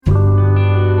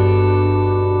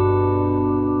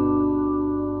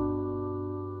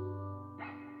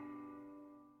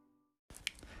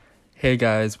Hey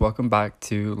guys, welcome back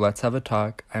to Let's Have a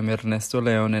Talk. I'm Ernesto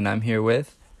Leon and I'm here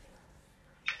with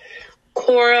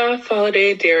Cora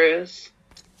Faladay Darius.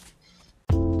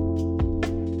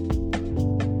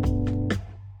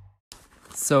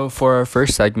 So for our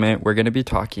first segment, we're going to be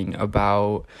talking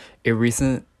about a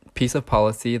recent piece of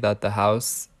policy that the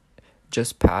House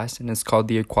just passed, and it's called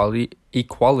the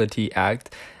Equality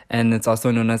Act, and it's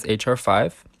also known as HR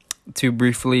 5. To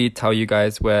briefly tell you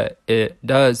guys what it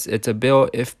does, it's a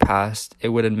bill. If passed, it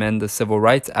would amend the Civil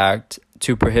Rights Act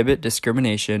to prohibit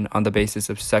discrimination on the basis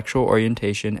of sexual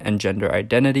orientation and gender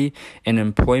identity in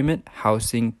employment,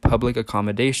 housing, public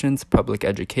accommodations, public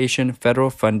education,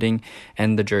 federal funding,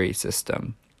 and the jury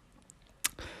system.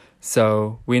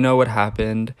 So we know what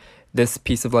happened. This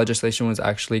piece of legislation was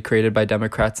actually created by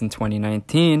Democrats in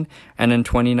 2019, and in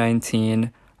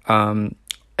 2019,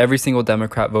 every single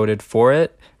Democrat voted for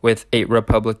it, with 8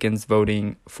 Republicans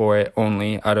voting for it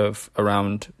only out of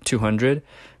around 200.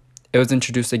 It was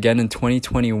introduced again in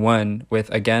 2021 with,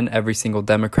 again, every single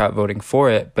Democrat voting for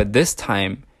it, but this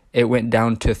time it went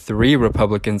down to 3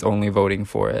 Republicans only voting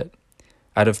for it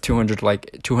out of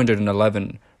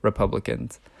 211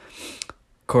 Republicans.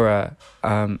 Cora,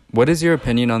 what is your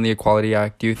opinion on the Equality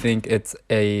Act? Do you think it's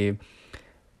a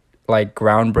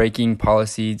groundbreaking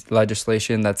policy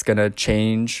legislation that's going to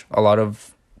change a lot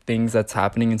of things that's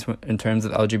happening in terms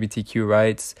of LGBTQ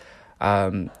rights?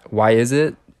 Why is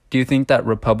it? Do you think that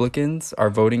Republicans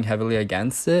are voting heavily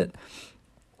against it?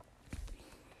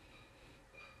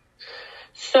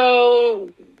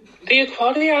 So, the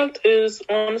Equality Act is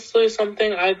honestly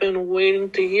something I've been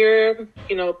waiting to hear,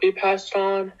 be passed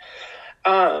on.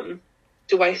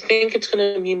 Do I think it's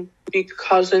going to be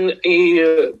causing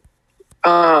a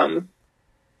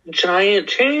giant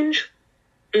change?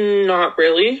 Not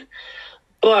really.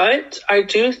 But I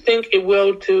do think it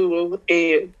will do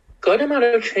a good amount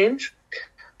of change.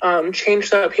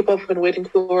 Change that people have been waiting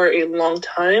for a long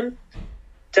time,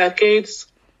 decades.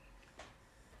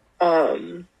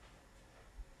 So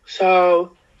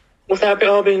with that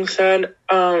all being said,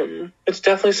 it's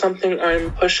definitely something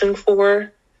I'm pushing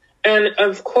for. And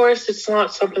of course, it's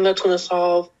not something that's going to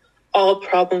solve all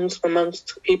problems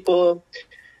amongst people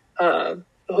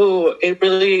who it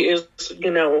really is,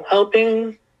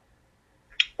 helping.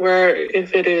 Where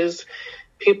if it is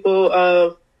people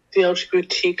of the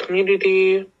LGBT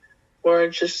community or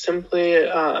just simply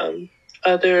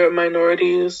other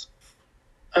minorities,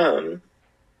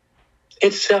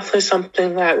 it's definitely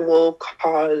something that will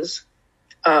cause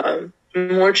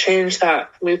more change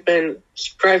that we've been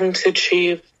striving to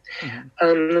achieve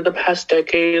in the past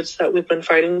decades that we've been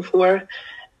fighting for.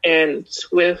 And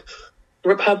with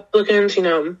Republicans,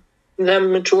 the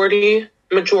majority,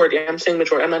 I'm saying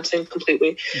majority, I'm not saying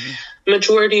completely.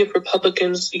 Majority of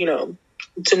Republicans,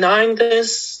 denying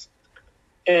this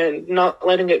and not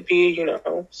letting it be,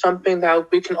 something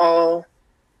that we can all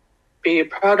be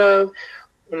proud of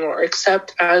or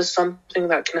accept as something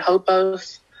that can help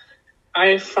us.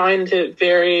 I find it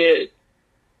very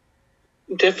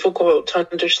difficult to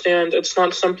understand. It's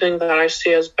not something that I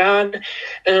see as bad.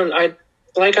 And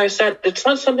like I said, it's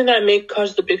not something that may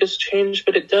cause the biggest change,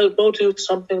 but it will do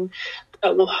something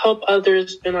that will help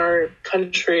others in our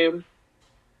country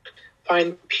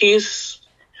find peace,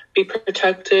 be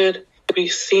protected, be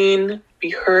seen, be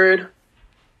heard.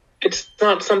 It's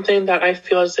not something that I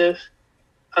feel as if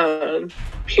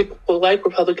people like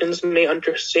Republicans may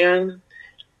understand,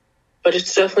 but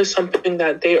it's definitely something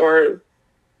that they are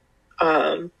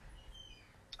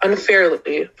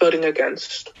unfairly voting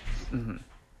against. Mm-hmm.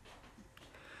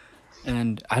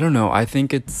 And I don't know, I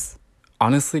think it's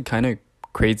honestly kind of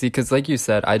crazy because, like you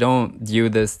said, I don't view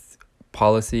this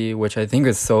policy, which I think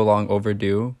is so long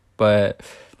overdue, but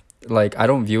I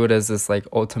don't view it as this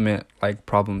ultimate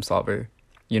problem solver,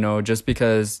 just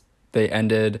because they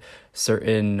ended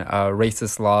certain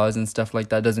racist laws and stuff like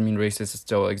that doesn't mean racism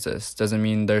still exists, doesn't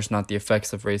mean there's not the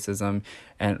effects of racism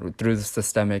and through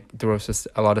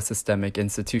a lot of systemic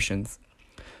institutions.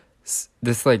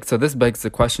 This begs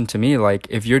the question to me,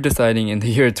 if you're deciding in the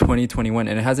year 2021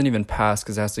 and it hasn't even passed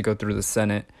because it has to go through the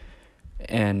Senate,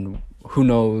 and who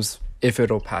knows if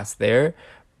it'll pass there,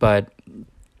 but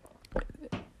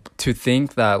to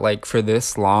think that for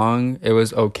this long it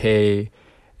was okay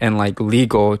and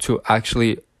legal to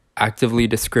actually actively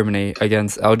discriminate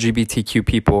against LGBTQ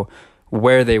people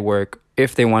where they work,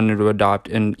 if they wanted to adopt,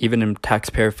 and even in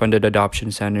taxpayer funded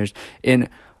adoption centers, in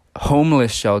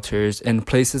homeless shelters, in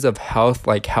places of health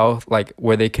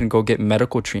where they can go get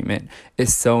medical treatment,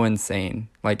 is so insane.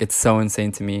 It's so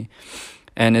insane to me.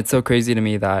 And it's so crazy to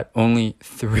me that only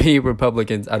 3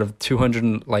 Republicans out of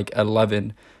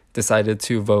 211 decided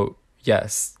to vote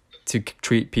yes to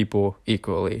treat people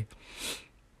equally.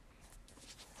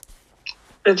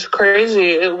 It's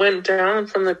crazy. It went down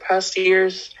from the past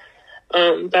years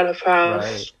that have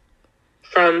passed,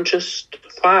 from just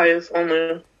 5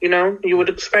 only. You would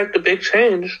expect a big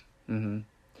change.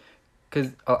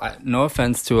 Because no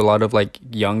offense to a lot of like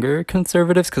younger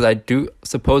conservatives, because I do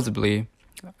supposedly,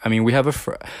 I mean, we have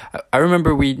I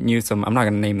remember we knew some, I'm not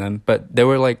going to name them, but they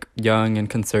were like young and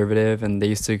conservative, and they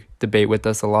used to debate with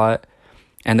us a lot,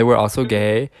 and they were also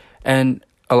gay. And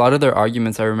a lot of their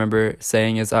arguments I remember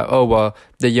saying is, the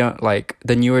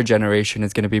newer generation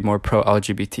is going to be more pro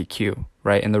LGBTQ,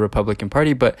 right, in the Republican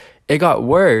Party. But it got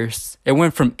worse. It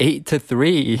went from 8 to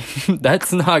 3.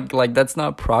 That's not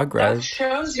progress. That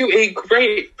shows you a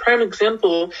great prime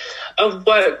example of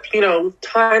what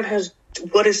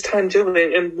what is time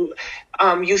doing, and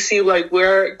you see like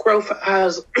where growth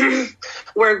has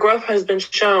been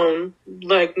shown,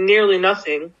 like nearly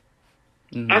nothing.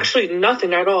 Actually,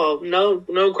 nothing at all.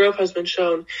 No growth has been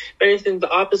shown. If anything, the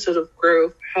opposite of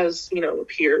growth has,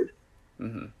 appeared.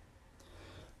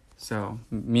 So,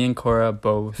 me and Cora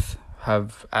both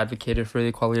have advocated for the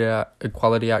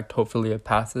Equality Act. Hopefully it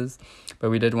passes.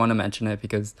 But we did want to mention it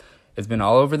because it's been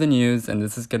all over the news, and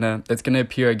it's gonna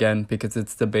appear again because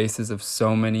it's the basis of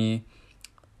so many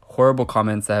horrible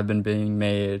comments that have been being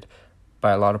made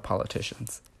by a lot of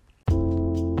politicians.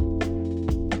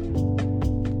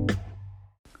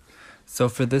 So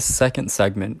for this second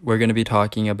segment, we're going to be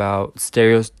talking about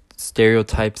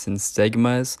stereotypes and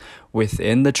stigmas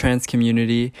within the trans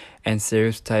community, and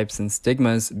stereotypes and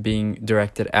stigmas being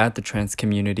directed at the trans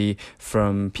community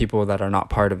from people that are not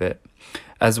part of it,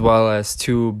 as well as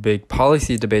 2 big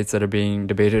policy debates that are being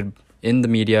debated in the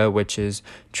media, which is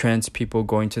trans people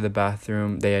going to the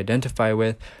bathroom they identify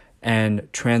with, and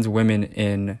trans women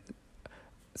in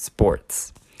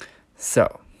sports.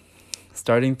 So,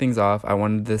 starting things off, I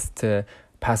wanted to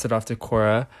pass it off to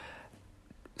Cora.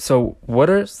 So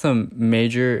what are some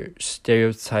major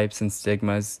stereotypes and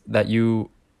stigmas that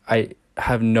I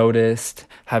have noticed,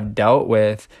 have dealt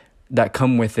with, that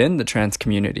come within the trans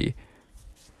community?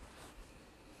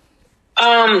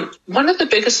 One of the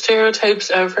biggest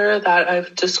stereotypes ever that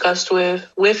I've discussed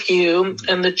with you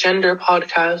in the gender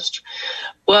podcast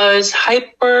was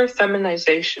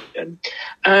hyper-feminization.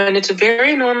 And it's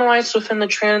very normalized within the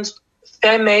trans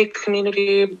femme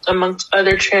community amongst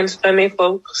other trans femme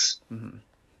folks.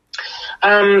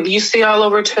 You see all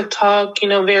over TikTok,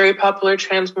 very popular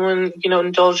trans women,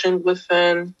 indulging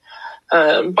within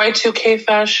Y2K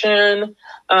fashion,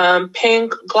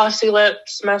 pink glossy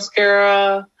lips,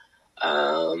 mascara,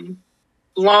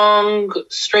 long,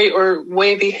 straight or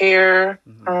wavy hair,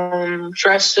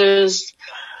 dresses,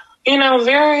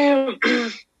 very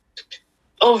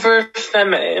over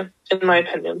femme, in my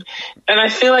opinion. And I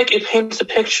feel like it paints a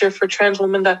picture for trans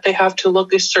women that they have to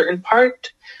look a certain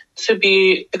part to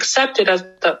be accepted as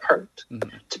that part,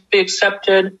 to be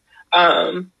accepted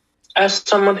as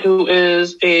someone who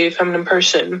is a feminine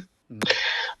person.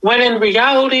 When in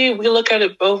reality, we look at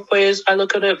it both ways. I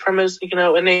look at it from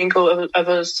an angle of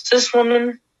a cis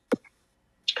woman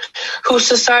who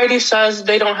society says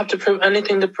they don't have to prove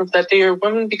anything to prove that they are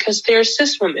women because they are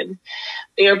cis women.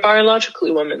 They are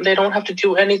biologically women. They don't have to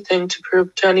do anything to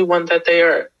prove to anyone that they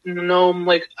are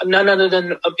none other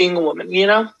than being a woman,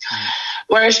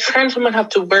 Whereas trans women have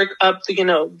to work up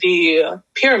the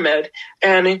pyramid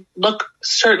and look a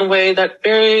certain way that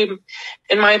very,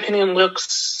 in my opinion,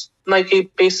 looks like a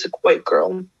basic white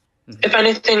girl. If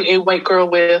anything, a white girl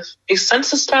with a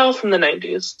sense of style from the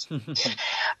 90s.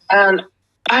 And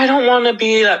I don't want to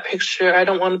be that picture. I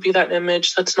don't want to be that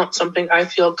image. That's not something I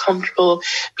feel comfortable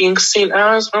being seen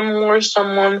as. I'm more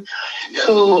someone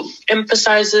who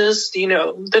emphasizes, the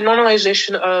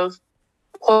normalization of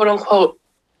quote unquote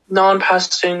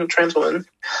non-passing trans women.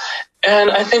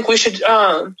 And I think we should,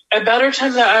 a better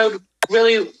term that I would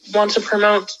really want to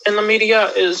promote in the media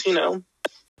is,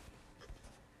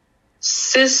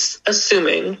 cis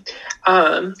assuming.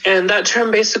 And that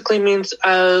term basically means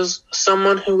as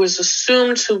someone who is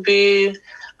assumed to be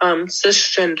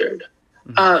cisgendered.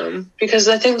 Because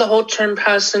I think the whole term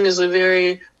passing is a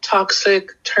very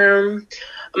toxic term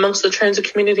amongst the trans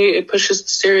community. It pushes the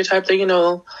stereotype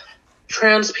that,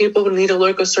 trans people need to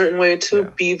look a certain way to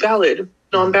be valid.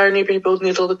 Non-binary people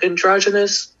need to look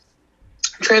androgynous.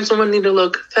 Trans women need to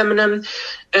look feminine,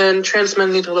 and trans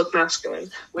men need to look masculine,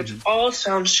 which all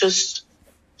sounds just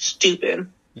stupid.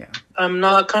 Yeah. I'm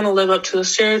not going to live up to the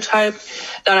stereotype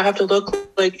that I have to look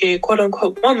like a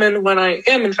quote-unquote woman when I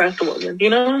am, in fact, a woman,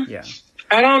 Yeah.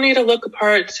 I don't need to look a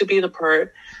part to be the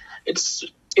part. It's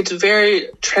very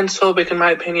transphobic, in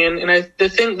my opinion. And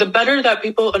the better that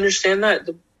people understand that,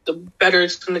 the better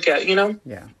it's going to get, you know?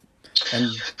 Yeah.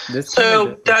 And this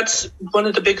so that's one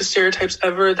of the biggest stereotypes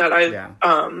ever that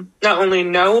I not only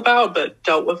know about but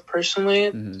dealt with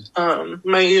personally.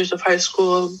 My years of high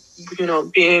school, you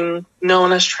know, being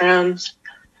known as trans,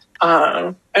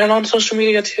 and on social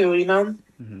media too, you know.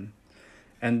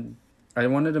 And I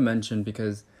wanted to mention,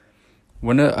 because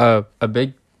one a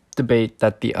big debate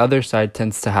that the other side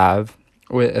tends to have,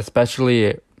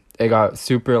 especially it got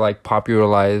super like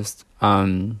popularized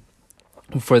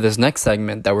for this next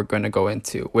segment that we're going to go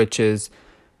into, which is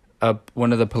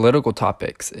one of the political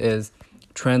topics, is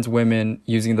trans women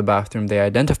using the bathroom they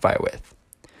identify with.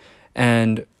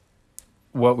 And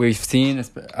what we've seen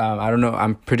is, I don't know,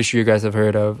 I'm pretty sure you guys have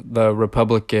heard of the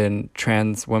Republican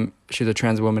trans woman. She's a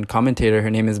trans woman commentator. Her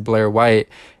name is Blair White.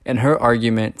 And her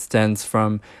argument stems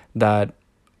from that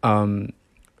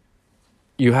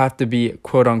you have to be,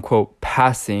 quote unquote,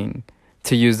 passing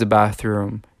to use the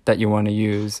bathroom that you want to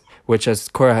use, which, as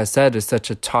Cora has said, is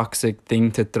such a toxic thing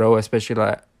to throw,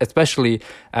 especially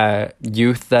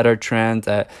youth that are trans,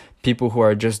 people who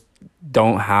are just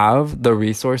don't have the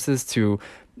resources to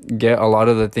get a lot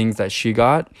of the things that she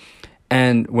got.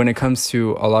 And when it comes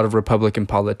to a lot of Republican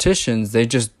politicians, they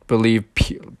just believe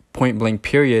point blank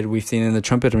period. We've seen in the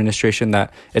Trump administration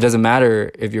that it doesn't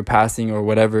matter if you're passing or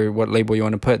whatever, what label you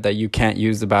want to put, that you can't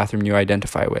use the bathroom you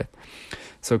identify with.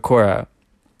 So Cora,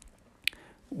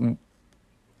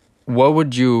 what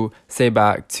would you say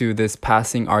back to this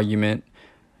passing argument,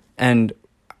 and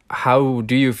how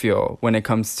do you feel when it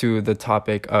comes to the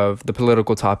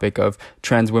political topic of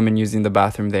trans women using the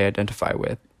bathroom they identify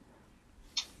with?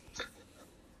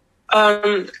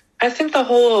 I think the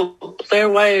whole Blair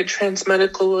White trans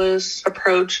medicalist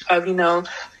approach of, you know,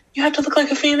 you have to look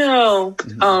like a female,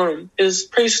 is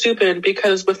pretty stupid,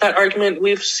 because with that argument,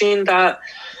 we've seen that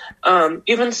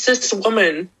even cis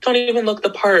women don't even look the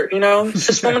part, you know?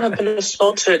 Cis women have been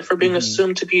assaulted for being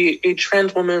assumed to be a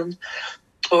trans woman,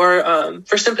 or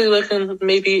for simply looking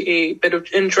maybe a bit of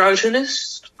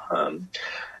androgynous,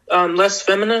 less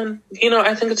feminine. You know,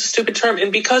 I think it's a stupid term.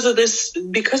 And because of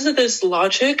this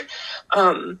logic,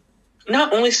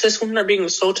 not only cis women are being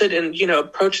assaulted and, you know,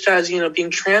 approached as, you know, being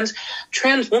trans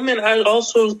women are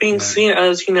also being seen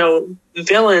as, you know,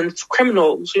 villains,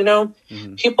 criminals, you know,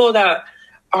 people that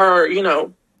are, you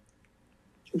know,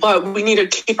 what we need to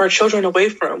keep our children away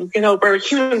from. You know, we're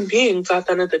human beings at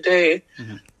the end of the day.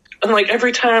 And like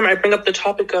every time I bring up the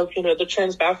topic of, you know, the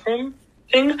trans bathroom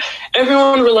thing,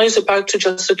 everyone relays it back to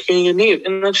Jessica Yaniv,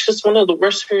 and that's just one of the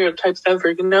worst stereotypes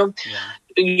ever, you know?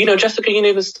 You know, Jessica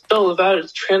Yaniv is still a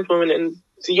valid trans woman, and,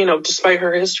 you know, despite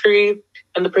her history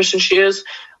and the person she is,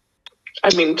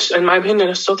 I mean, in my opinion,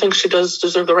 I still think she does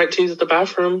deserve the right to use the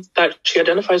bathroom that she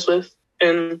identifies with.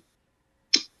 And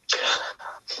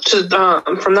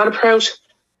from that approach,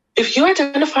 if you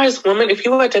identify as a woman, if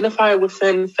you identify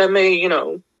within femme, you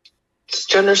know,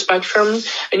 gender spectrum,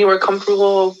 and you are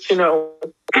comfortable, you know,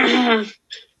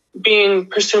 being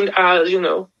presumed as, you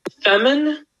know,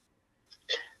 feminine,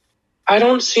 I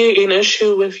don't see an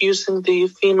issue with using the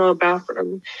female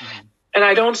bathroom. And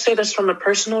I don't say this from a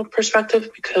personal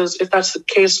perspective, because if that's the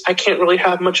case, I can't really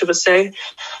have much of a say.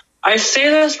 I say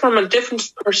this from a different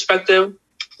perspective,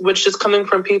 which is coming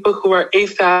from people who are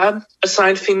AFAB,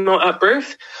 assigned female at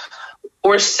birth,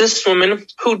 or cis women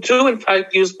who do in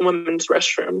fact use the women's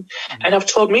restroom, and have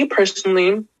told me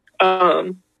personally,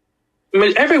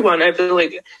 everyone, I feel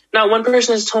like, not one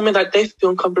person has told me that they feel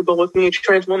uncomfortable with me, a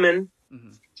trans woman,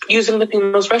 using the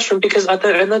female's restroom, because at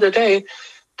the end of the day,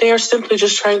 they are simply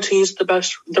just trying to use the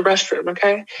restroom,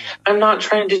 okay? I'm not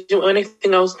trying to do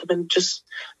anything else than just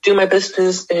do my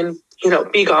business and, you know,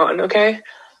 be gone, okay?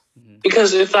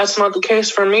 Because if that's not the case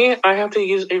for me, I have to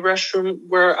use a restroom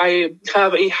where I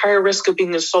have a higher risk of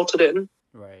being assaulted in.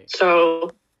 Right.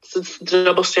 So it's the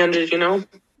double standard, you know?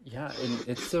 Yeah, and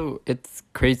it's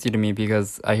crazy to me,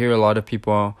 because I hear a lot of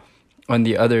people on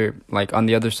the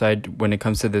other side when it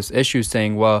comes to this issue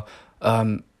saying, well,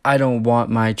 I don't want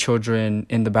my children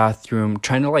in the bathroom,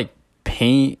 trying to like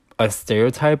paint a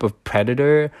stereotype of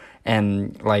predator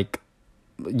and like,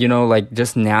 you know, like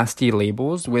just nasty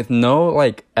labels with no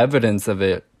like evidence of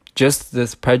it, just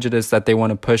this prejudice that they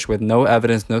want to push with no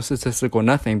evidence, no statistical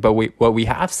nothing. But what we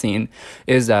have seen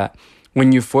is that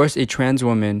when you force a trans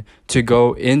woman to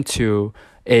go into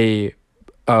a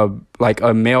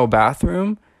male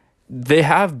bathroom, they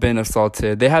have been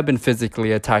assaulted, they have been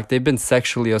physically attacked, they've been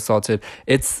sexually assaulted.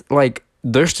 It's like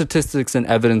there's statistics and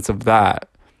evidence of that,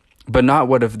 but not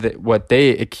what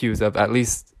they accuse of, at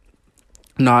least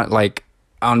not like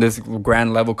on this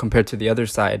grand level compared to the other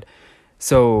side.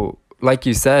 So like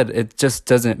you said, it just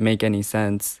doesn't make any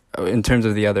sense in terms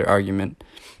of the other argument.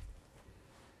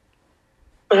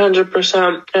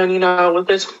 100%. And, with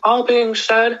this all being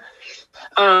said,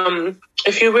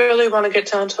 if you really want to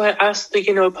get down to it, ask the,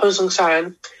 opposing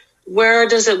side, where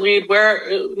does it lead?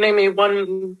 Name me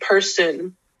one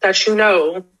person that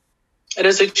it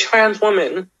is a trans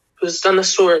woman who's done the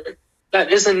sort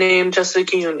that isn't named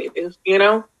Jessica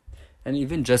Univ, And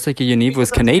even Jessica Univ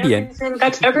was Canadian.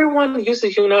 That's everyone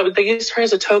uses, they use her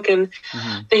as a token.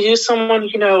 Mm-hmm. They use someone,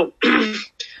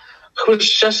 who's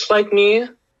just like me,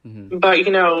 mm-hmm.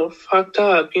 but, fucked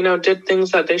up, did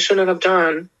things that they shouldn't have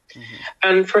done. Mm-hmm.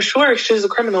 And for sure, she's a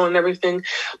criminal and everything,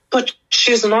 but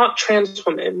she's not trans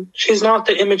woman. She's not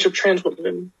the image of trans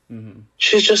woman. Mm-hmm.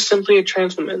 She's just simply a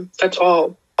trans woman. That's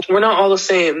all. We're not all the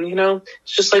same,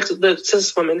 It's just like the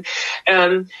cis woman.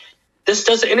 And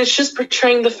it's just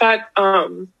portraying the fact,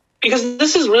 because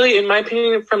this is really, in my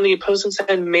opinion, from the opposing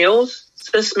side, males,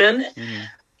 cis men, mm-hmm.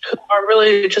 who are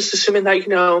really just assuming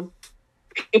that,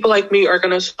 people like me are going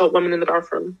to assault women in the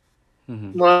bathroom.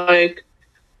 Mm-hmm.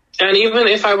 And even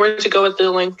if I were to go with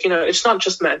the link, it's not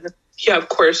just men. Yeah, of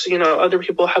course, other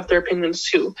people have their opinions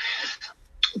too.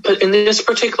 But in this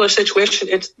particular situation,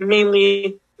 it's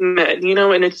mainly men,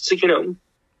 and it's,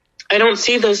 I don't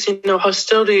see this,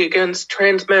 hostility against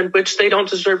trans men, which they don't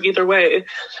deserve either way.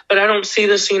 But I don't see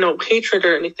this, hatred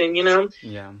or anything,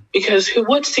 Yeah. Because who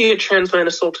would see a trans man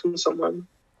assaulting someone,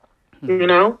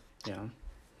 Yeah.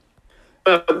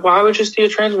 But why would you see a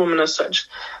trans woman as such?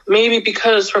 Maybe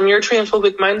because from your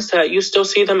transphobic mindset, you still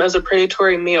see them as a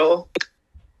predatory male.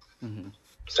 Mm-hmm.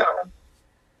 So.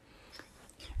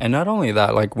 And not only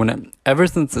that, ever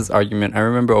since this argument, I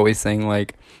remember always saying,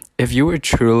 if you were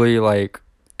truly,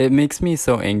 it makes me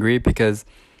so angry because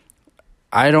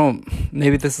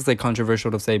maybe this is,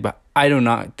 controversial to say, but I do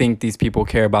not think these people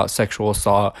care about sexual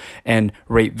assault and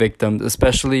rape victims,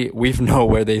 especially we know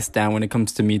where they stand when it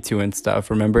comes to Me Too and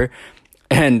stuff, remember?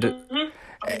 And mm-hmm.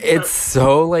 It's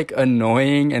so,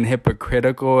 annoying and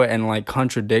hypocritical and,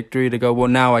 contradictory to go, well,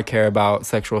 now I care about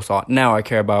sexual assault. Now I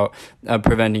care about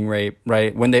preventing rape,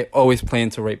 right? When they always play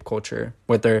into rape culture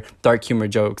with their dark humor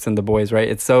jokes and the boys, right?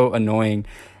 It's so annoying.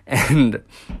 And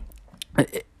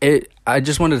I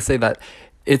just wanted to say that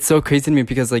it's so crazy to me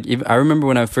because, even I remember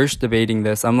when I was first debating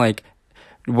this, I'm like,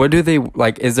 what do they,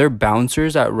 is there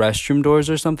bouncers at restroom doors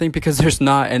or something? Because there's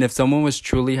not. And if someone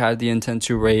truly had the intent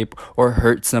to rape or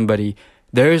hurt somebody,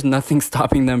 there is nothing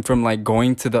stopping them from,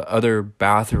 going to the other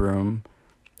bathroom.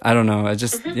 I don't know.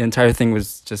 The entire thing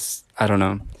was just, I don't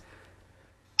know.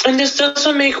 And this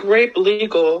doesn't make rape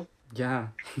legal. Yeah.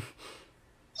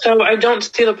 So I don't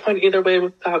see the point either way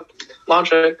with that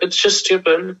logic. It's just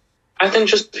stupid. I think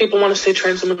just people want to say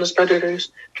trans women as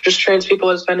predators. Just trans people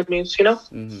as enemies,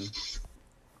 Mm-hmm.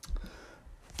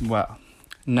 Well,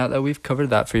 now that we've covered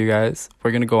that for you guys,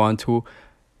 we're going to go on to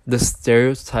the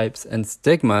stereotypes and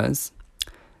stigmas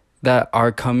that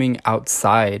are coming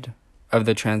outside of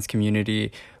the trans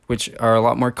community, which are a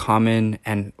lot more common.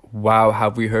 And wow,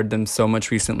 have we heard them so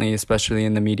much recently, especially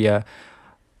in the media.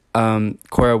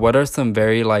 Cora, what are some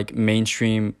very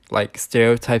mainstream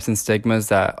stereotypes and stigmas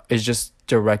that is just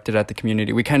directed at the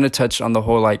community? We kind of touched on the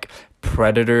whole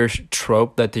predator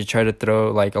trope that they try to throw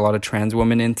a lot of trans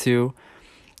women into.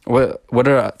 What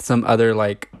are some other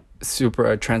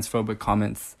super transphobic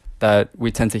comments that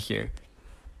we tend to hear?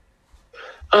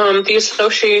 The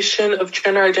association of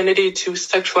gender identity to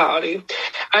sexuality.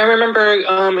 I remember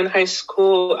in high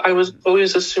school, I was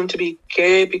always assumed to be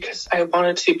gay because I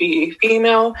wanted to be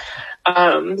female.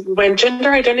 When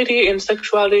gender identity and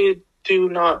sexuality do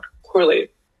not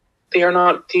correlate. They are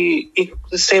not the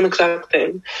same exact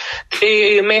thing.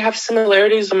 They may have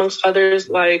similarities amongst others,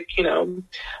 you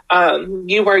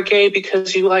are gay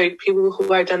because you like people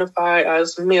who identify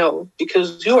as male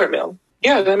because you are male.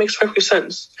 Yeah, that makes perfect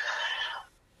sense.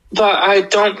 But I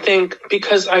don't think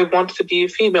because I want to be a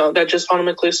female, that just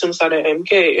automatically assumes that I am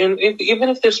gay. And even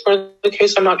if this were the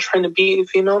case, I'm not trying to be a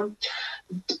female.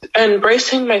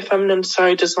 Embracing my feminine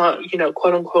side does not,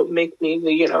 quote unquote, make me,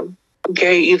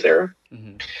 gay either.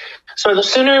 Mm-hmm. So the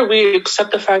sooner we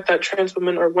accept the fact that trans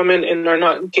women are women and are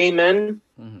not gay men,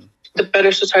 mm-hmm. the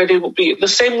better society will be. The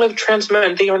same with trans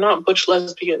men. They are not butch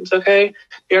lesbians, okay?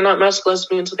 They are not masked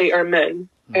lesbians. They are men,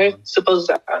 okay? Mm-hmm. Suppose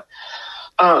that.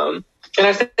 And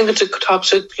I think it's a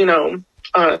toxic,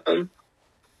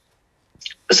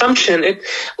 assumption.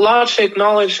 Logic,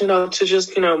 knowledge, to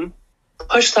just,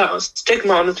 push that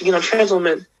stigma on, trans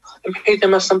women and paint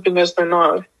them as something as they're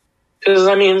not. Because,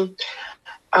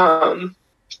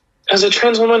 as a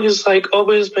trans woman who's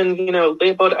always been,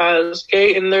 labeled as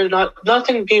gay, and there's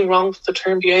nothing being wrong with the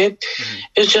term gay, mm-hmm.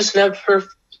 it's just never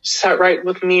sat right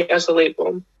with me as a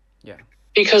label. Yeah.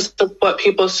 Because of what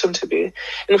people assume to be. And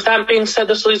with that being said,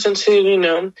 this leads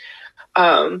into,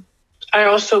 I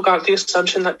also got the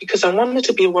assumption that because I wanted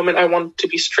to be a woman, I wanted to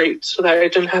be straight so that I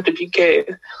didn't have to be gay.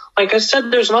 Like I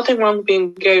said, there's nothing wrong with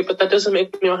being gay, but that doesn't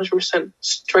make me 100%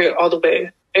 straight all the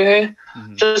way. Okay?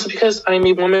 Just because I'm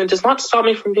a woman does not stop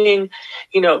me from being,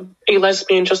 a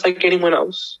lesbian just like anyone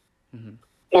else.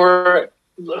 Or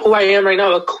who I am right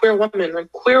now, a queer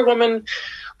woman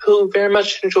who very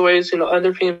much enjoys,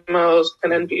 other females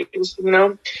and envies,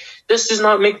 This does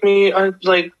not make me,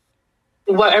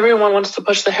 what everyone wants to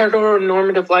push the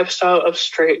heteronormative lifestyle of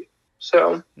straight.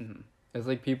 So it's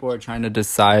like people are trying to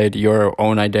decide your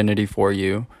own identity for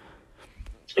you.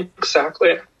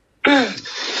 Exactly.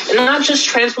 And not just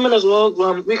trans women as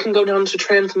well. We can go down to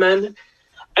trans men,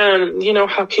 and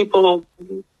how people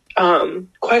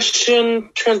question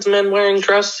trans men wearing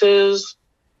dresses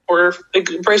or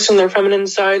embracing their feminine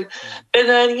side, and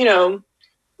then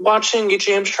watching a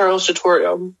James Charles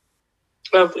tutorial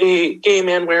of a gay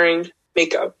man wearing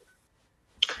makeup.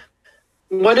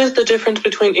 What is the difference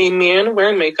between a man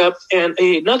wearing makeup and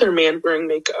another man wearing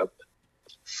makeup?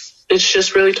 It's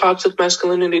just really toxic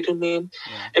masculinity to me.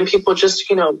 And people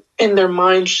just, in their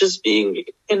minds, just being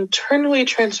internally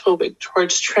transphobic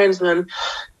towards trans men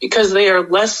because they are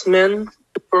less men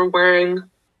for wearing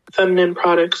feminine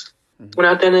products. When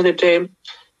at the end of the day,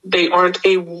 they aren't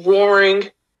a roaring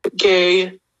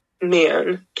gay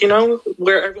man,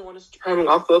 where everyone is driving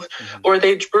off of, or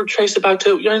they trace it back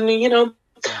to,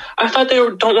 I thought they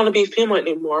don't want to be female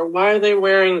anymore. Why are they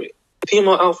wearing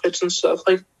female outfits and stuff?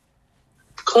 Like,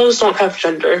 clothes don't have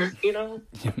gender, So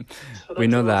we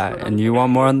know that. And you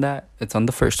want more on that? It's on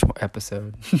the first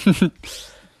episode.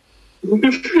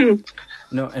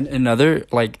 No, and another,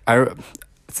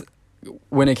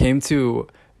 when it came to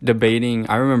debating,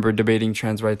 I remember debating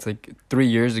trans rights 3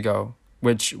 years ago,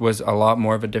 which was a lot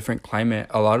more of a different climate.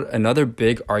 Another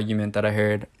big argument that I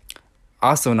heard,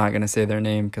 also not going to say their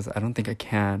name because I don't think I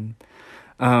can.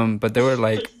 But they were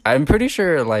I'm pretty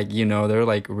sure they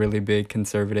were really big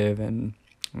conservative and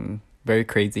very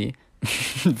crazy.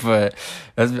 But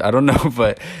I don't know,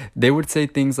 but they would say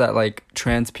things that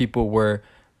trans people were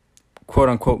quote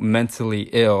unquote mentally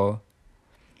ill.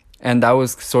 And that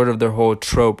was sort of their whole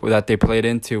trope that they played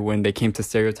into when they came to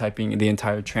stereotyping the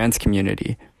entire trans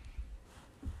community.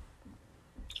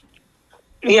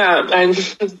 Yeah, I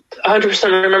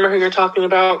 100% remember who you're talking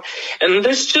about. And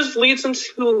this just leads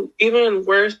into even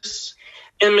worse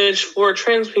image for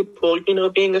trans people,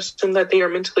 being assumed that they are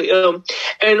mentally ill.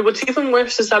 And what's even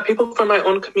worse is that people from my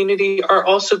own community are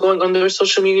also going on their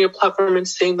social media platform and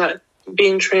saying that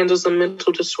being trans is a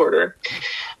mental disorder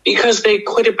because they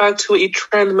equate it back to a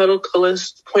trans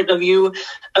medicalist point of view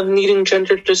of needing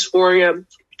gender dysphoria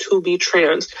to be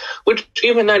trans, which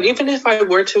even if I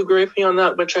were to agree with you on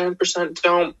that, which I 100%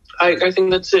 don't, I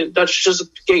think that's it. That's just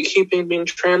gatekeeping being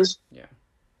trans. Yeah.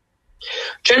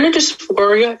 Gender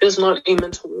dysphoria is not a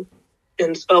mental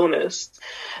illness.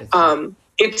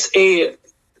 It's a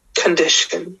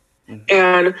condition.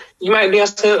 And you might be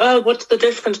asking, what's the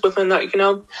difference within that,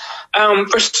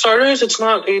 For starters, it's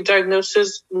not a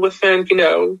diagnosis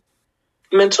within,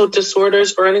 mental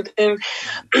disorders or anything.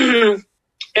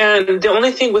 And the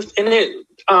only thing within it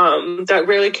that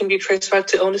really can be traced back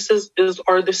to illnesses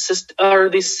are the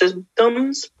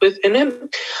symptoms within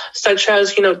it, such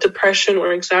as, depression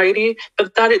or anxiety.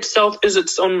 But that itself is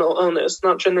its own mental illness,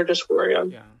 not gender dysphoria.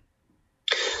 Yeah.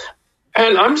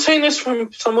 And I'm saying this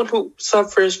from someone who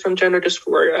suffers from gender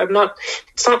dysphoria.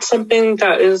 It's not something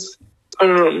that is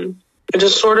a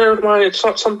disorder of mine. It's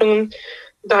not something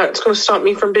that's going to stop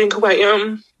me from being who I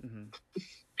am.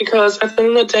 Because at the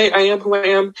end of the day, I am who I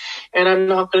am, and I'm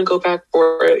not going to go back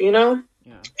for it, Yeah.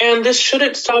 And this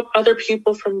shouldn't stop other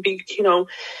people from being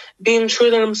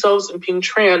true to themselves and being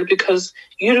trans, because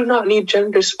you do not need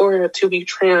gender dysphoria to be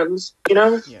trans,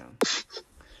 Yeah.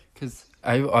 Because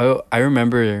I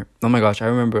remember, oh my gosh, I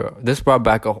remember, this brought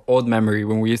back an old memory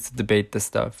when we used to debate this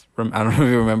stuff. I don't know if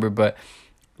you remember, but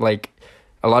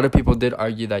a lot of people did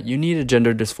argue that you need a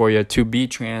gender dysphoria to be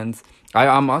trans. I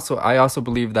also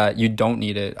believe that you don't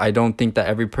need it. I don't think that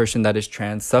every person that is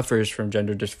trans suffers from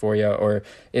gender dysphoria or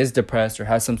is depressed or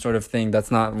has some sort of thing. That's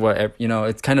not what,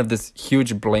 it's kind of this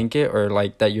huge blanket or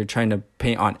that you're trying to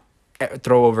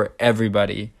throw over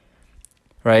everybody.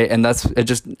 Right. And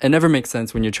it never makes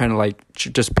sense when you're trying to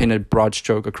just paint a broad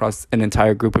stroke across an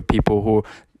entire group of people who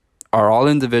are all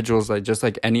individuals, just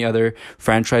like any other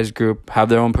franchise group, have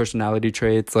their own personality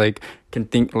traits, can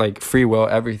think free will,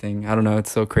 everything. I don't know.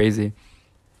 It's so crazy.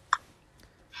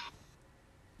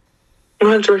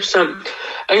 100%.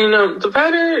 And the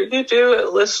better you do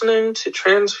at listening to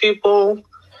trans people,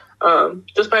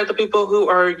 Despite the people who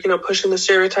are, pushing the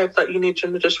stereotype that you need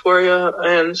gender dysphoria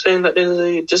and saying that it is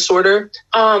a disorder,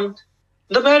 the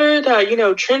better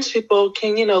that, trans people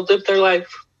can, live their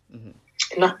life,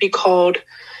 not be called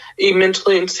a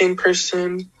mentally insane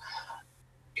person.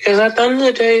 Because at the end of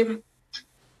the day,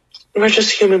 we're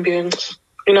just human beings,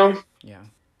 Yeah.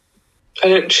 I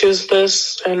didn't choose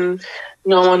this, and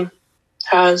no one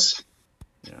has.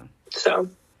 Yeah. So.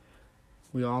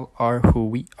 We all are who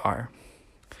we are.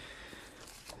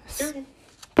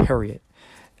 Period.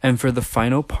 And for the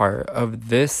final part of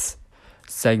this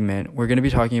segment, we're going to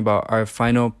be talking about our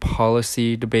final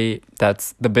policy debate.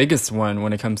 That's the biggest one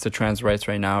when it comes to trans rights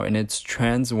right now, and it's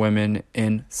trans women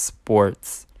in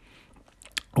sports.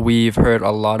 We've heard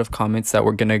a lot of comments that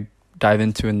we're going to dive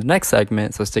into in the next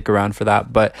segment, so stick around for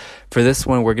that. But for this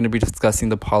one, we're going to be discussing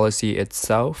the policy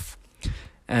itself.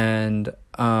 And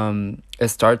it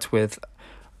starts with,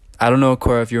 I don't know,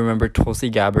 Cora, if you remember Tulsi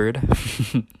Gabbard.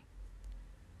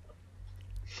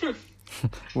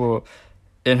 Well,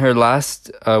 in her last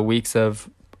weeks of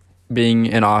being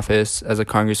in office as a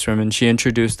congresswoman, she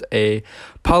introduced a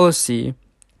policy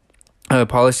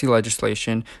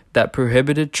legislation that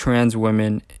prohibited trans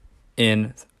women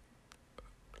in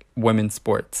women's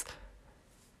sports.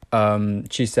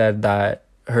 She said that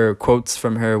her quotes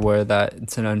from her were that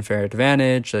it's an unfair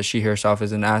advantage, that she herself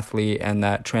is an athlete, and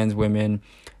that trans women,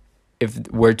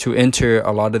 if were to enter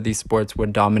a lot of these sports,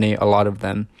 would dominate a lot of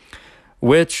them.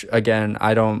 Which, again,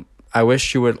 I wish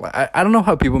she would. I don't know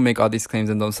how people make all these claims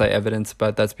and don't cite evidence,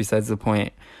 but that's besides the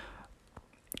point.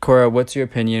 Cora, what's your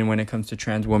opinion when it comes to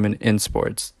trans women in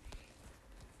sports?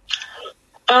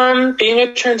 Being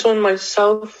a trans woman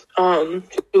myself,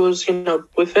 who's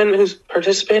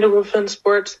participated within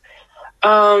sports,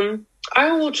 I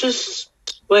will just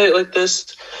lay it like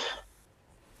this.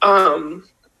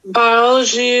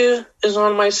 Biology is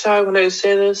on my side when I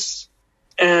say this,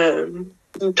 and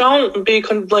don't be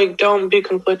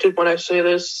conflicted when I say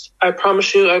this. I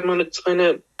promise you, I'm going to explain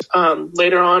it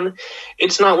later on.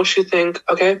 It's not what you think,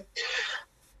 okay?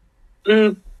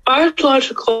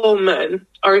 Biological men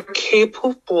are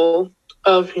capable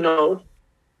of,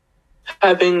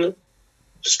 having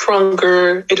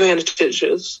stronger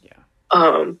advantages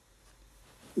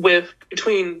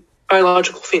between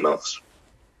biological females.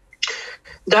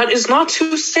 That is not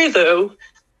to say, though,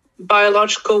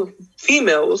 biological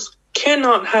females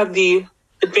cannot have the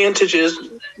advantages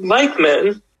like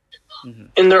men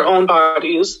in their own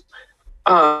bodies,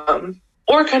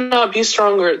 or cannot be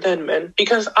stronger than men,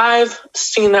 because I've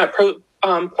seen that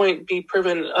point be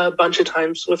proven a bunch of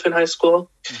times within high school.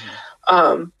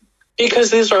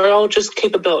 Because these are all just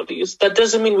capabilities. That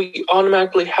doesn't mean we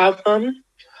automatically have them.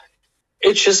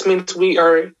 It just means we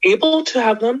are able to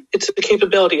have them. It's a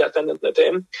capability at the end of the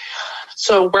day.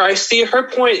 So where I see her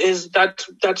point is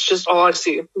that's just all I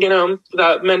see,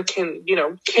 that men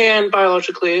can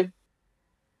biologically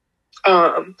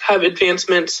have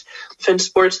advancements within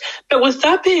sports. But with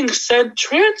that being said,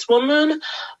 trans women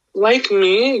like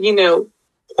me,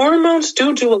 hormones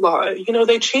do a lot.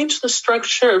 They change the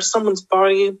structure of someone's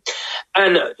body.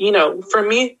 And, for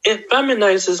me, it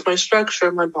feminizes my structure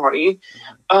of my body.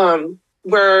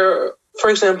 Where,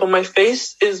 for example, my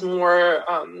face is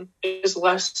is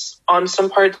less on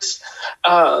some parts,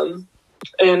 and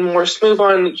more smooth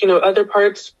on, other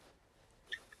parts,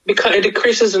 because it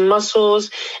decreases in muscles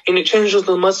and it changes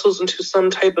the muscles into some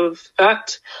type of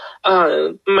fat.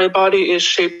 My body is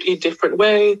shaped a different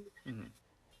way.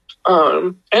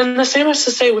 And the same has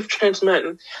to say with trans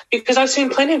men, because I've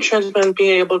seen plenty of trans men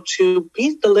being able to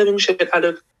beat the living shit out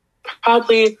of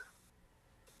probably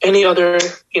any other,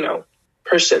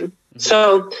 person.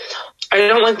 So I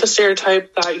don't like the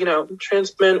stereotype that,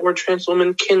 trans men or trans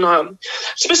women cannot,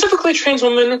 specifically trans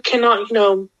women cannot,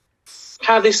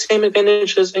 have the same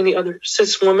advantage as any other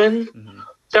cis woman.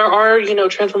 There are,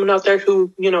 trans women out there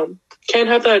who, can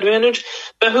have that advantage,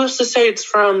 but who's to say it's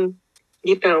from,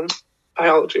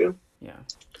 biology? Yeah.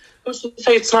 Who's to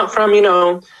say it's not from,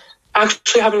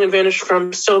 actually having an advantage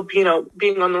from still, being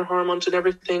on their hormones and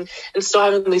everything, and still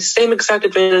having the same exact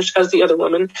advantage as the other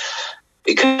woman?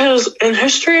 Because in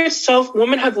history itself,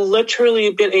 women have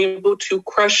literally been able to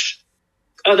crush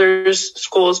others'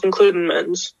 skulls, including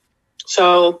men's.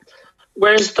 So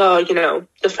where's the,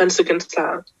 defense against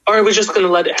that? Or are we just going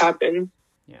to let it happen?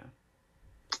 Yeah.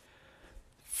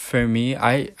 For me,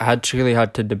 I actually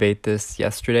had to debate this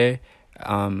yesterday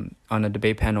on a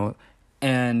debate panel.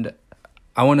 And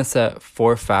I want to set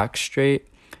 4 facts straight.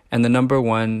 And the number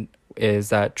one is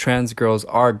that trans girls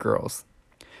are girls.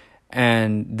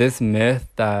 And this myth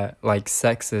that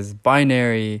sex is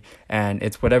binary and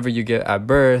it's whatever you get at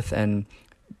birth, and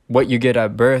what you get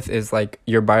at birth is like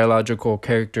your biological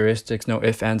characteristics, no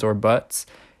ifs, ands, or buts,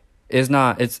 is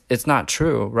not, it's not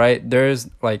true, right? There's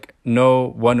like no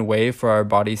one way for our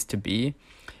bodies to be.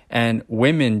 And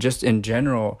women just in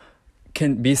general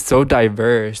can be so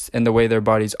diverse in the way their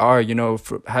bodies are, you know,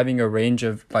 for having a range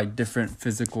of like different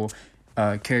physical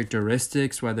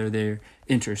characteristics, whether they're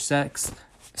intersex,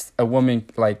 a woman,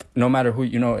 like no matter who,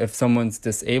 you know, if someone's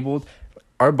disabled,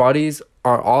 our bodies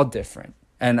are all different.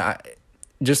 And I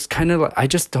just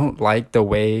don't like the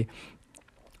way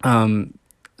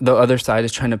the other side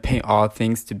is trying to paint all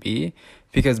things to be,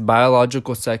 because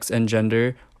biological sex and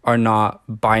gender are not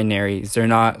binaries. They're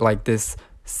not like this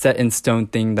set in stone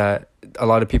thing that a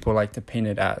lot of people like to paint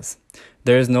it as.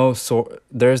 There's no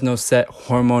set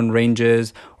hormone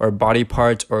ranges or body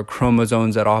parts or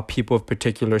chromosomes that all people of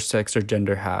particular sex or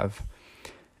gender have.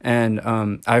 And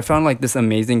I found like this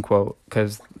amazing quote,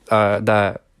 because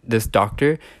that this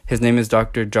doctor, his name is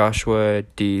Dr. Joshua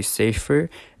D. Safer,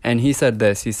 and he said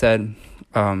this. He said,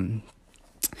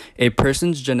 a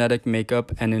person's genetic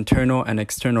makeup and internal and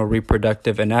external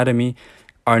reproductive anatomy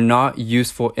are not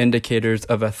useful indicators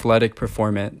of athletic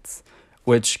performance,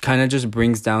 which kind of just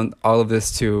brings down all of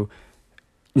this to,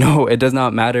 no, it does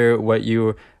not matter what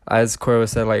you, as Cora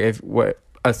said, like if what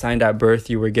assigned at birth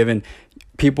you were given.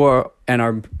 People are,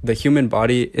 and the human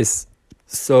body is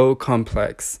so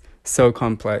complex.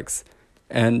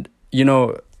 And, you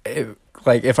know,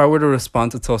 if I were to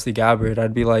respond to Tulsi Gabbard,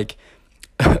 I'd be like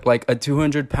like a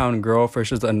 200-pound girl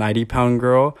versus a 90-pound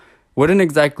girl wouldn't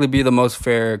exactly be the most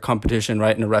fair competition,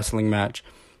 right, in a wrestling match.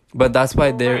 But that's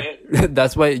why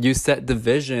that's why you set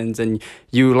divisions, and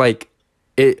you like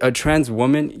a trans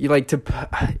woman, you like to,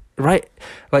 right?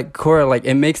 Like Cora, like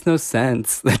it makes no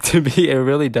sense. Like to me, it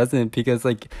really doesn't, because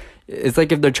like it's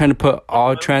like if they're trying to put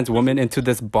all trans women into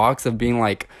this box of being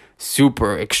like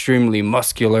super extremely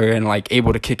muscular and like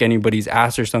able to kick anybody's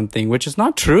ass or something, which is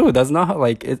not true. That's not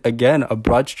like again a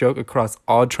broad stroke across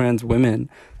all trans women.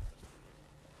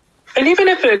 And even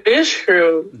if it is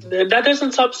true, that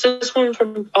doesn't stop cis women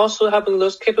from also having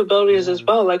those capabilities as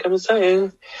well, like I'm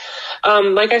saying.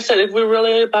 Like I said, if we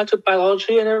relate back to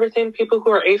biology and everything, people who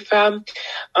are AFAB,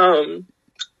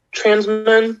 trans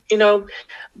men, you know,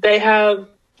 they have,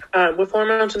 with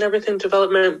hormones and everything,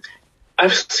 development,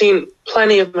 I've seen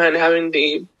plenty of men having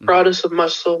the broadest of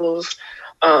muscles,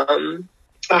 a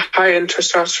high in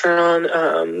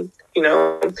testosterone, you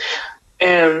know,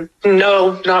 and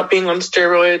no, not being on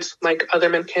steroids like other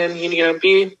men can, you know,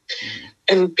 be,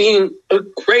 and being a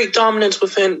great dominance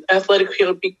within athletic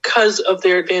field because of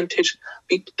their advantage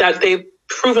that they've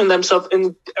proven themselves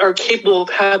and are capable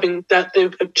of having, that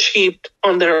they've achieved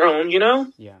on their own, you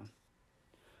know? Yeah.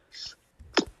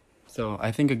 So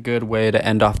I think a good way to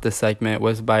end off this segment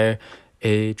was by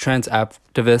a trans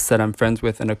activist that I'm friends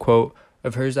with, and a quote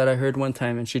of hers that I heard one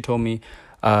time, and she told me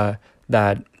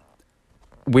that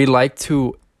we like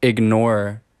to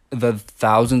ignore the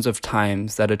thousands of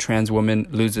times that a trans woman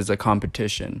loses a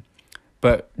competition,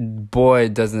 but boy,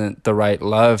 doesn't the right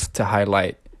love to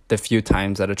highlight the few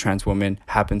times that a trans woman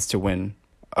happens to win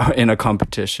in a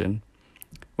competition,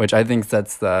 which I think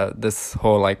sets this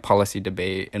whole like policy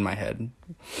debate in my head.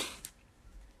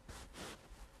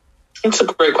 It's a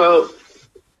great quote.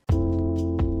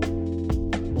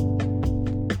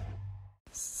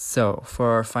 So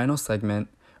for our final segment,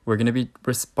 we're going to be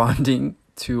responding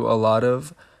to a lot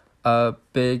of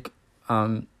big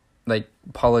like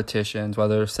politicians,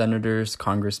 whether senators,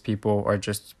 congresspeople, or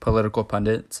just political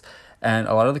pundits, and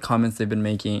a lot of the comments they've been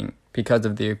making because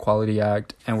of the Equality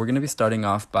Act. And we're going to be starting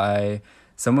off by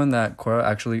someone that Cora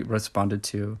actually responded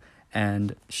to,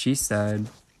 and she said,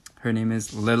 her name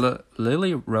is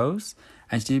Lily Rose,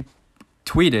 and she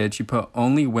tweeted, she put,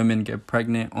 "Only women get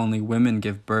pregnant, only women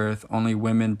give birth, only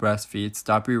women breastfeed.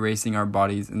 Stop erasing our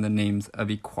bodies in the names of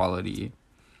equality."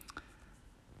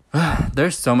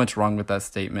 There's so much wrong with that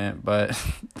statement, but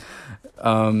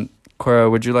Cora,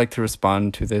 would you like to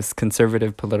respond to this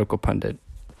conservative political pundit?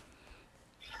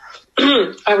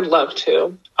 I would love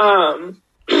to.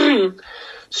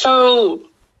 So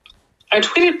I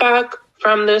tweeted back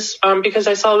from this because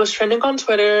I saw it was trending on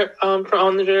Twitter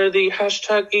under the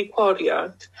hashtag Equality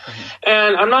Act.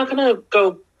 And I'm not going to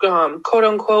go quote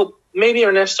unquote, maybe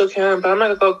Ernesto can, but I'm not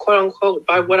going to go quote unquote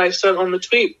by what I said on the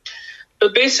tweet.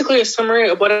 But basically a summary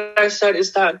of what I said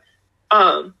is that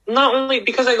not only,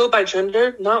 because I go by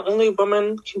gender, not only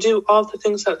women can do all the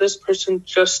things that this person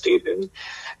just stated.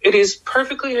 It is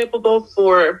perfectly capable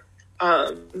for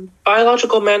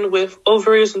biological men with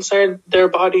ovaries inside their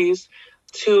bodies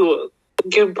to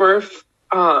give birth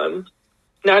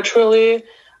naturally,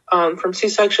 from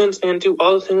C-sections and do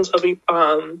all the things of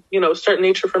start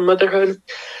nature from motherhood.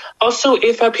 Also,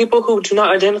 AFAB people who do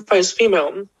not identify as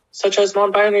female, such as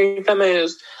non-binary,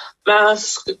 feminist,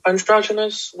 mask,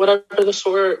 androgynous, whatever the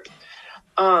sort,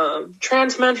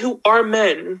 trans men who are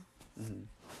men,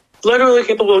 literally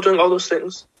capable of doing all those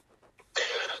things.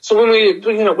 So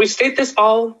when we state this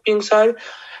all being said,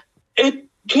 it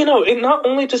not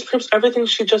only disproves everything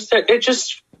she just said, it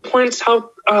just points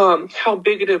how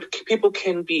bigoted people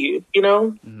can be,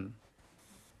 Mm-hmm.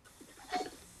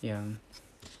 Yeah.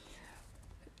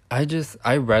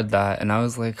 I read that and I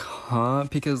was like, huh?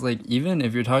 Because like even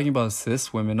if you're talking about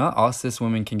cis women, not all cis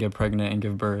women can get pregnant and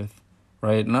give birth,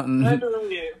 right? Not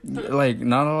like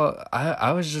not all.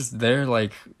 I was just there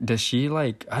like, does she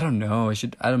like? I don't know.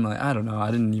 I don't know. I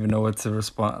didn't even know what to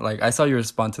respond. Like I saw you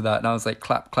respond to that and I was like,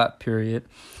 clap, clap, period.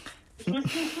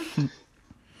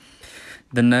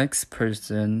 The next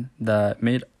person that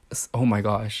made, oh my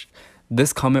gosh,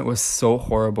 this comment was so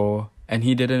horrible, and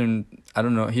he did it in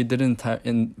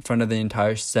in front of the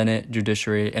entire Senate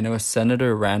judiciary, and it was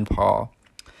Senator Rand Paul,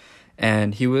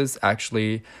 and he was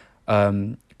actually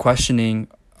questioning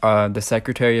the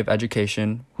Secretary of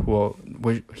Education,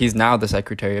 he's now the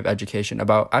Secretary of Education,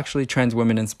 about actually trans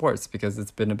women in sports, because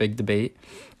it's been a big debate.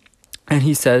 And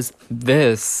he says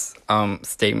this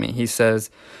statement. He says,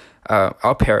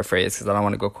 I'll paraphrase because I don't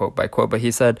want to go quote by quote, but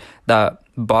he said that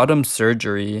bottom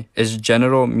surgery is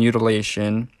genital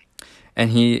mutilation, and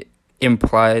he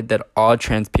implied that all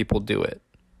trans people do it.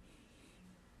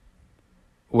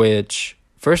 Which,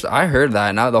 first I heard that,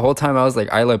 and the whole time I was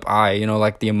like, I like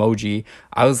the emoji.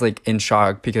 I was like in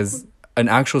shock because an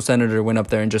actual senator went up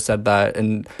there and just said that,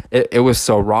 and it was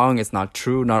so wrong. It's not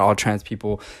true. Not all trans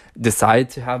people decide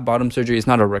to have bottom surgery. It's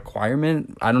not a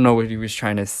requirement. I don't know what he was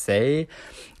trying to say.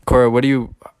 Cora,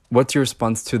 what's your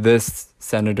response to this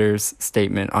senator's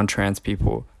statement on trans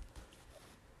people?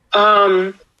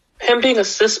 Him being a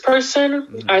cis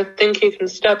person, I think he can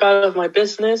step out of my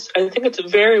business. I think it's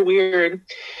very weird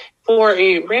for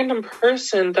a random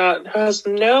person that has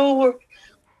no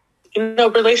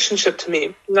relationship to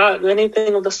me, not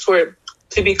anything of the sort,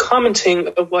 to be commenting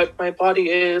of what my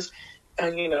body is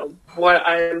and, what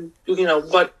I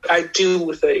do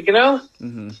with it,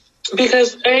 Mm-hmm.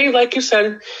 Because like you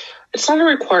said, it's not a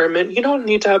requirement. You don't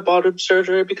need to have bottom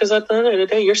surgery because at the end of the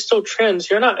day, you're still trans.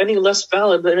 You're not any less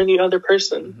valid than any other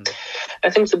person. Mm-hmm. I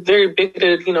think it's a very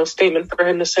bigoted, statement for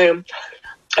him to say.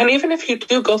 And even if you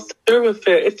do go through with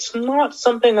it, it's not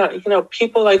something that,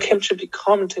 people like him should be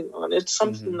commenting on. It's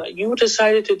something that you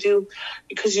decided to do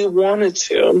because you wanted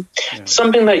to. Yeah.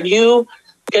 Something that you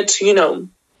get to,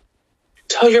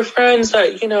 tell your friends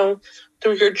that,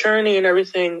 through your journey and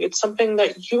everything. It's something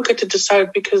that you get to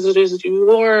decide because it is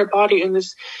your body and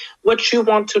is what you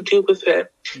want to do with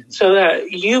it, so that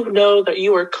you know that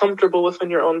you are comfortable within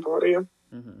your own body.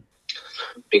 Mm-hmm.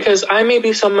 Because I may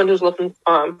be someone who's looking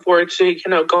forward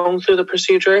to, going through the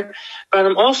procedure, but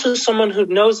I'm also someone who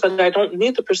knows that I don't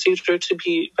need the procedure to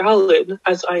be valid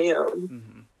as I am.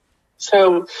 Mm-hmm.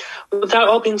 So with that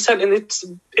all being said, and it's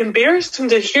embarrassing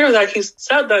to hear that he's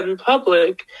said that in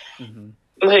public. Mm-hmm.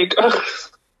 Like, ugh.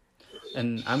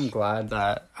 And I'm glad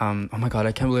that, oh my God,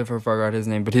 I can't believe I forgot his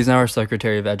name, but he's now our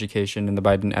Secretary of Education in the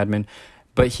Biden admin.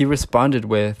 But he responded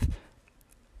with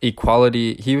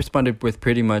equality. He responded with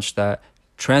pretty much that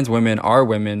trans women are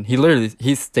women.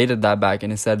 He stated that back,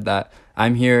 and he said that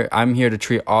I'm here to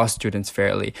treat all students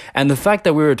fairly. And the fact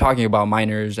that we were talking about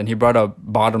minors and he brought up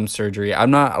bottom surgery, I'm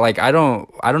not like, I don't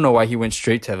know why he went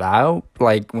straight to that.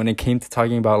 Like when it came to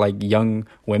talking about like young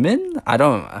women,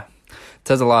 it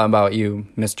says a lot about you,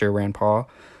 Mr. Rand Paul.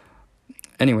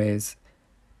 Anyways,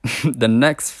 the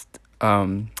next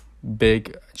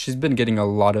she's been getting a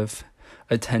lot of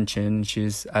attention.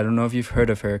 I don't know if you've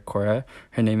heard of her, Cora.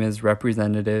 Her name is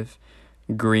Representative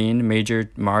Greene,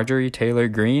 Major Marjorie Taylor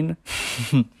Greene.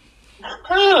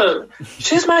 Oh,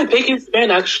 she's my biggest fan,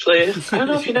 actually. I don't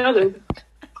know if you know that.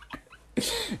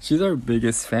 She's our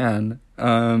biggest fan.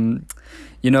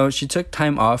 She took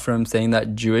time off from saying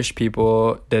that Jewish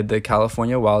people did the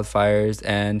California wildfires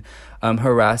and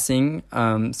harassing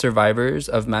survivors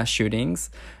of mass shootings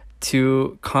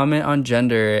to comment on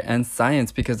gender and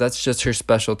science because that's just her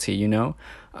specialty,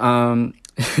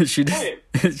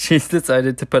 She's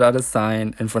decided to put out a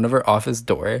sign in front of her office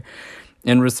door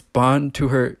and respond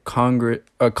to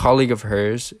a colleague of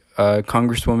hers, a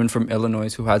congresswoman from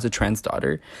Illinois who has a trans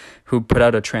daughter, who put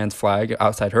out a trans flag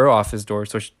outside her office door.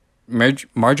 So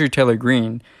Marjorie Taylor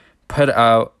Greene put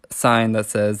out a sign that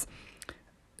says,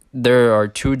 "There are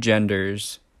two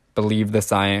genders. Believe the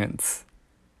science."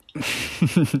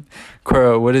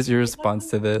 Cora, what is your response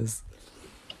to this?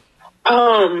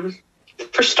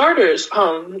 For starters,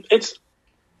 it's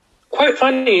quite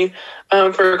funny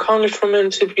for a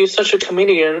congresswoman to be such a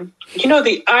comedian. You know,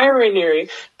 the irony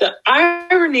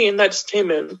in that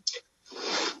statement.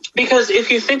 Because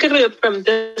if you think of it from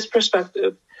this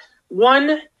perspective,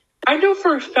 one, I know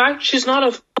for a fact she's not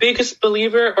a biggest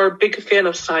believer or big fan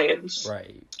of science.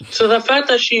 Right. So the fact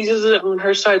that she uses it on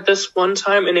her side this one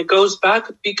time and it goes back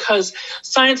because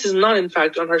science is not in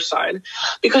fact on her side.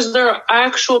 Because there are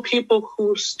actual people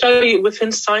who study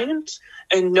within science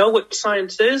and know what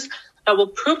science is that will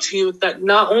prove to you that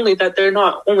not only that there are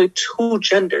not only two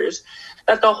genders,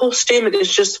 that the whole statement is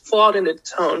just flawed in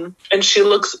its own. And she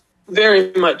looks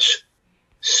very much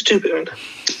stupid.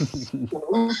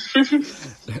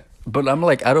 But I'm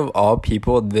like, out of all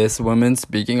people, this woman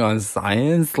speaking on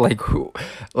science, like who,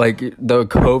 like the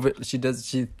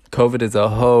COVID is a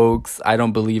hoax. I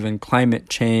don't believe in climate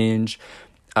change.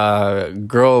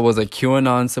 Girl was a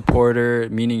QAnon supporter,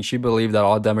 meaning she believed that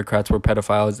all Democrats were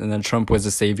pedophiles and then Trump was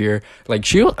a savior.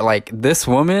 This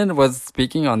woman was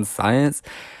speaking on science.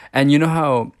 And you know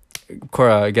how,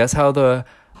 Cora, guess how the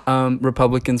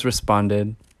Republicans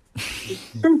responded?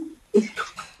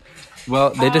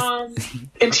 Well, they just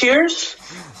in tears.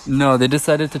 No, they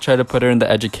decided to try to put her in the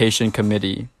education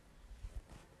committee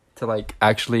to like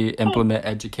actually implement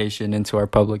education into our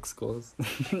public schools.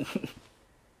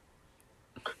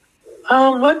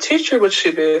 What teacher would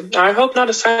she be? I hope not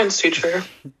a science teacher.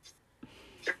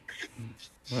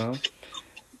 Well,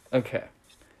 okay.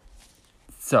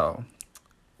 So,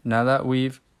 now that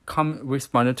we've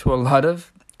responded to a lot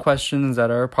of questions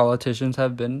that our politicians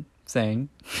have been saying,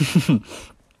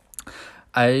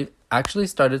 I actually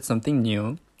started something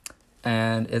new,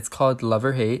 and it's called Love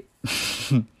or Hate.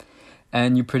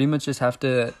 And you pretty much just have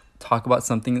to talk about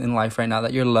something in life right now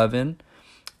that you're loving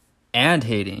and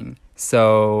hating.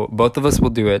 So both of us will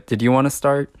do it. Did you want to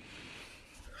start?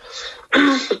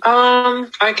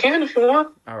 I can if you want.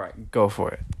 All right, go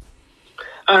for it.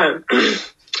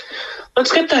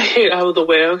 Let's get the hate out of the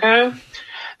way, okay?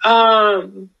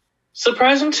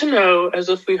 Surprising to know, as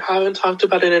if we haven't talked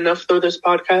about it enough through this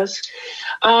podcast,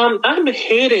 I'm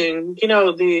hating,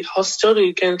 the hostility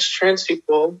against trans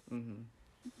people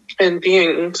and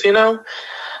beings,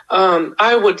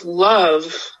 I would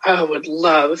love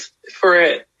for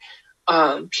it,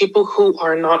 people who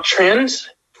are not trans,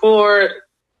 for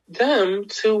them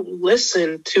to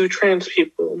listen to trans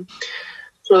people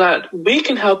so that we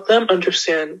can help them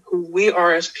understand who we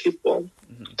are as people.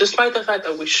 Despite the fact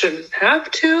that we shouldn't have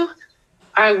to,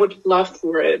 I would love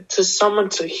for it to someone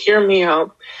to hear me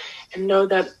out and know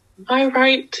that my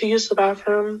right to use the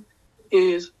bathroom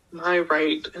is my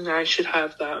right and I should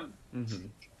have that. Mm-hmm.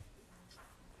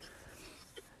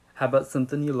 How about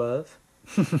something you love?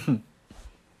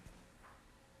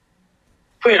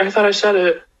 Wait, I thought I said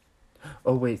it.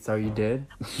 Oh, wait, sorry, you did?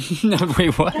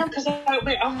 Wait, what? Yeah, because oh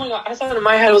my God, I thought in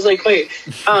my head, I was like, wait,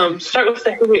 start with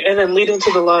the hate and then lead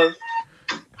into the love.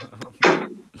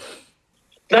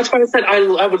 That's why I said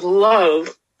I would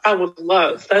love.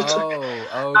 That's okay.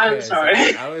 I'm sorry.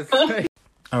 I was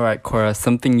all right, Cora,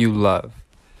 something you love.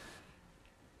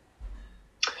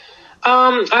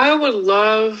 I would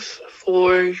love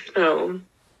for,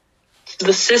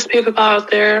 the cis people out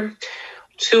there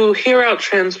to hear out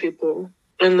trans people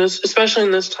in this, especially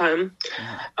in this time.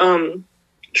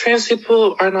 Trans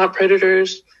people are not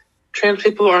predators. Trans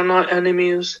people are not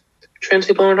enemies. Trans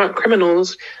people are not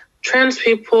criminals. Trans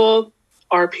people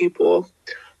are people.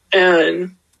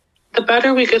 And the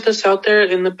better we get this out there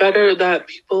and the better that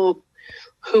people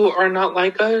who are not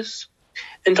like us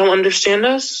and don't understand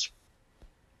us,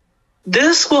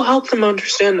 this will help them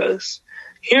understand us.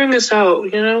 Hearing us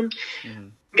out,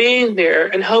 being there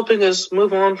and helping us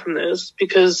move on from this,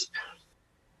 because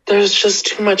there's just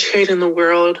too much hate in the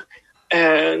world.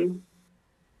 And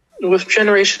with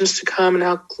generations to come and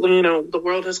how, the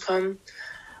world has come,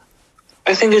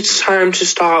 I think it's time to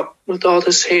stop with all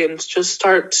this hate and just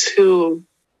start to,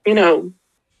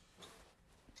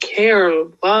 care,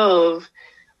 love,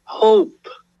 hope,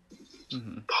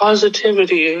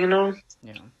 positivity,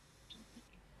 Yeah.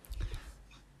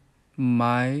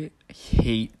 My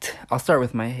hate, I'll start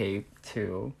with my hate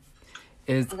too,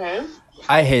 is Okay.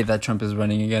 I hate that Trump is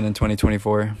running again in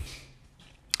 2024.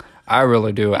 I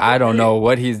really do. I don't know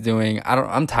what he's doing.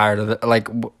 I'm tired of it. Like,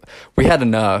 we had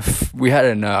enough.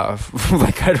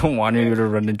 Like, I don't want him to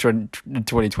run in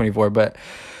 2024, but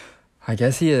I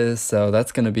guess he is, so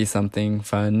that's going to be something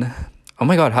fun. Oh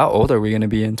my God, how old are we going to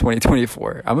be in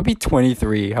 2024? I'm going to be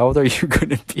 23. How old are you going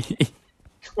to be?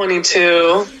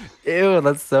 22. Ew,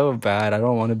 that's so bad. I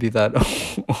don't want to be that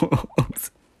old.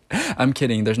 I'm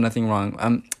kidding. There's nothing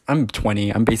wrong. I'm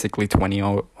 20. I'm basically 20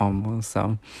 almost,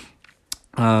 so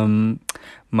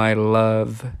My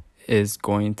love is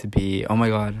going to be, oh my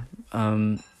god,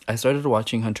 I started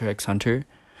watching Hunter x Hunter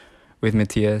with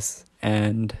Matthias,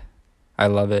 and I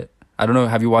love it. I don't know,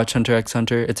 have you watched Hunter x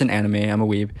Hunter? It's an anime. I'm a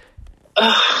weeb.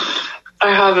 I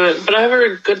haven't, but I've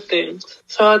heard good things,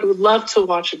 so I would love to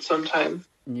watch it sometime.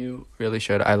 You really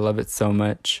should. I love it so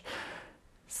much.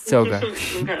 So good.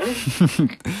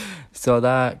 Okay. So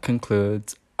that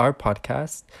concludes our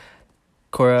podcast.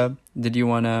 Cora, did you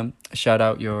want to shout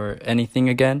out your anything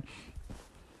again?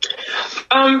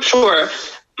 Sure.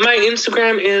 My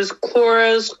Instagram is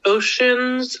Cora's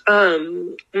Oceans.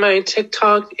 My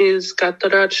TikTok is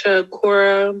Gataracha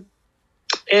Cora.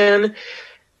 And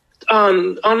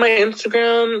on my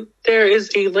Instagram, there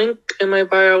is a link in my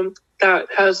bio that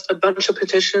has a bunch of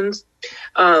petitions.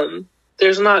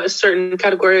 There's not a certain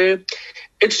category.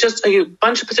 It's just a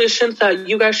bunch of petitions that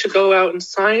you guys should go out and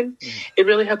sign. It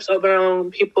really helps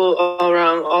around people all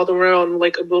around all the world,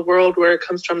 like the world where it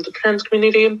comes from, the trans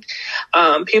community,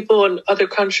 people in other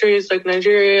countries like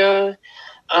Nigeria.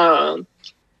 And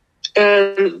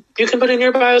you can put in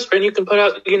your bios and you can put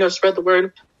out, spread the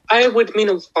word. I would mean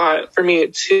a lot for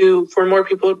me for more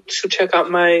people to check out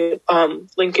my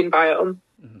link in bio.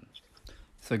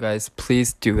 So guys,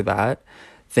 please do that.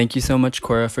 Thank you so much,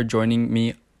 Cora, for joining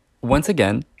me once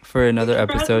again for another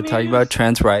episode talking about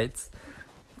trans rights,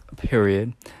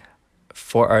 period.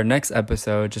 For our next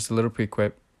episode, just a little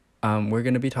pre-quip, we're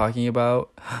going to be talking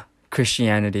about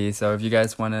Christianity. So if you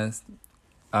guys want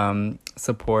to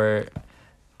support,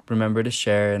 remember to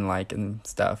share and like and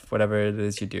stuff, whatever it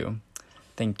is you do.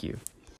 Thank you.